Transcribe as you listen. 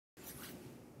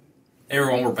Hey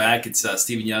everyone, we're back. It's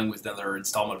Stephen Young with another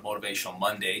installment of Motivational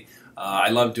Monday. I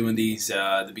love doing these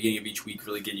at the beginning of each week,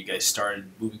 really get you guys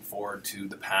started moving forward to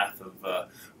the path of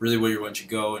really where you want to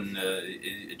go and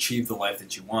achieve the life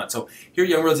that you want. So here at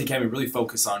Young Realty Academy, we really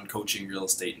focus on coaching real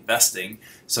estate investing.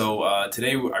 So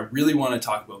today I really want to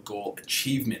talk about goal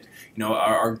achievement. You know,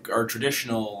 our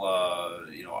traditional,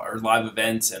 our live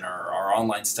events and our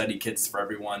online study kits for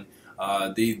everyone.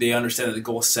 They understand that the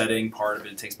goal setting part of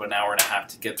it takes about an hour and a half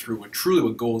to get through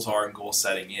what goals are and goal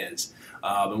setting is.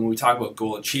 And when we talk about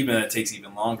goal achievement, it takes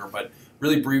even longer. But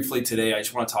really briefly today, I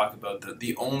just want to talk about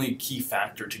the only key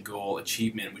factor to goal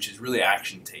achievement, which is really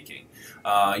action taking.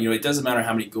 It doesn't matter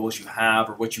how many goals you have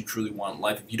or what you truly want in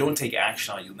life. If you don't take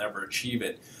action on it, you'll never achieve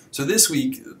it. So this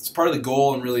week, it's part of the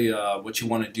goal and really what you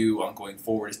want to do on going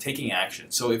forward is taking action.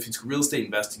 So if it's real estate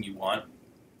investing you want,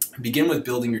 begin with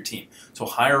building your team. So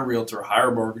hire a realtor, hire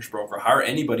a mortgage broker, hire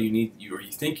anybody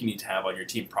you think you need to have on your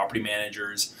team, property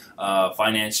managers,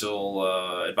 financial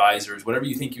advisors, whatever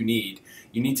you think you need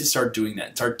to start doing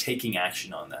that, start taking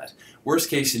action on that. Worst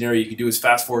case scenario you can do is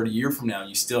fast forward a year from now and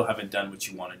you still haven't done what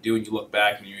you want to do, and you look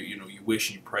back and you wish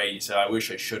and you pray and you say, I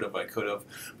wish I should have, I could have,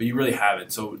 but you really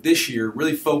haven't. So this year,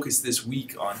 really focus this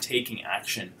week on taking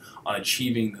action, on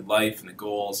achieving the life and the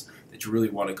goals that you really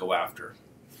want to go after.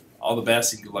 All the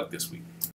best and good luck this week.